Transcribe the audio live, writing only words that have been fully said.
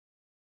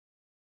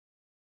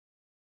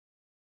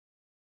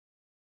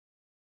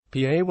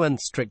PA When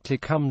Strictly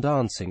Come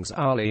Dancing's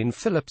Arlene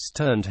Phillips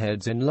turned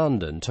heads in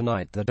London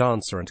tonight. The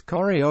dancer and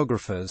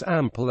choreographer's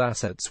ample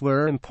assets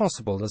were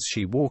impossible as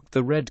she walked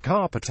the red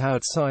carpet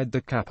outside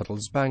the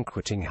capital's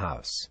banqueting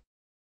house.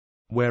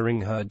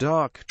 Wearing her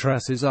dark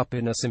dresses up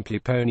in a simply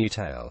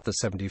ponytail, the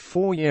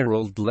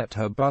 74-year-old let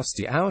her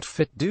busty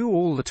outfit do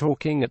all the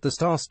talking at the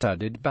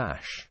star-studded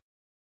bash.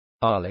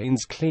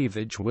 Arlene's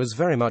cleavage was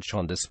very much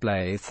on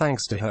display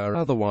thanks to her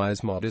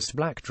otherwise modest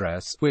black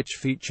dress, which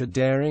featured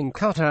daring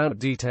cutout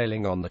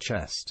detailing on the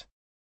chest.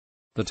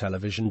 The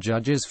television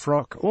judge's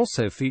frock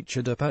also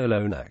featured a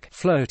polo neck,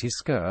 floaty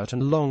skirt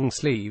and long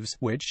sleeves,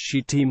 which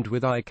she teamed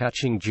with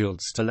eye-catching jeweled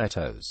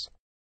stilettos.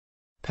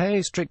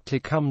 PA Strictly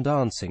Come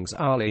Dancing's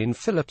Arlene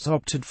Phillips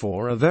opted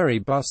for a very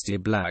busty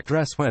black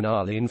dress. When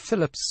Arlene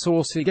Phillips'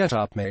 saucy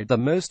get-up made the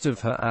most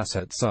of her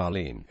assets,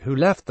 Arlene, who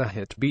left the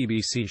hit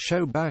BBC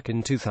show back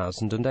in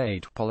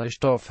 2008,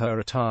 polished off her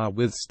attire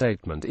with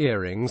statement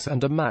earrings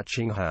and a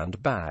matching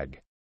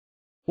handbag.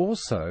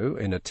 Also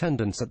in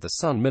attendance at the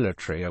Sun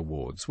Military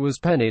Awards was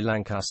Penny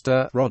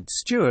Lancaster, Rod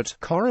Stewart,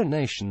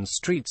 Coronation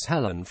Street's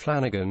Helen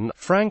Flanagan,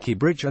 Frankie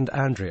Bridge and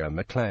Andrea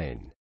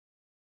McLean.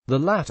 The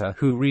latter,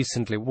 who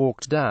recently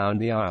walked down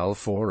the aisle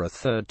for a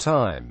third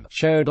time,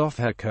 showed off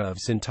her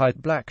curves in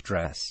tight black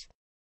dress.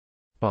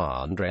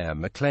 Andrea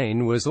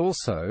McLean was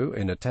also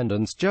in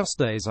attendance just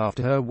days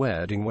after her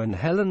wedding when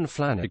Helen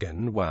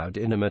Flanagan wowed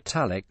in a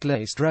metallic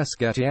lace dress,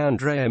 getting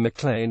Andrea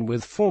McLean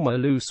with former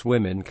Loose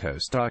Women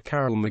co-star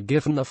Carol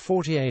McGiffin. The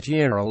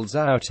 48-year-old's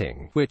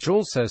outing, which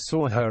also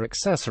saw her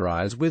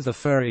accessorize with a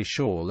furry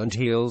shawl and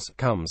heels,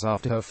 comes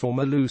after her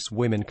former Loose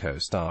Women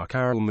co-star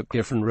Carol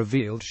McGiffin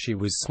revealed she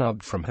was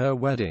snubbed from her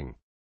wedding.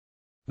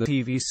 The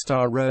TV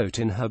star wrote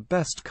in her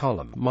best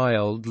column, "My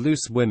old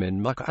Loose Women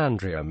muck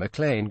Andrea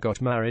McLean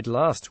got married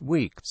last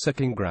week, so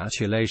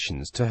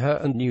congratulations to her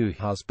and new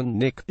husband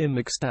Nick. I'm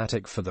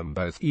ecstatic for them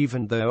both,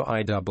 even though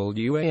I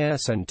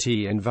wasn't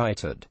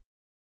invited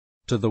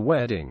to the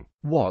wedding.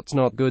 What's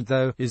not good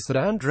though, is that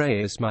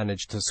Andrea's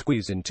managed to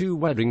squeeze in 2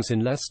 weddings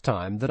in less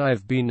time than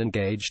I've been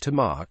engaged to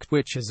Mark,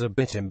 which is a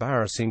bit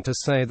embarrassing to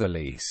say the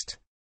least."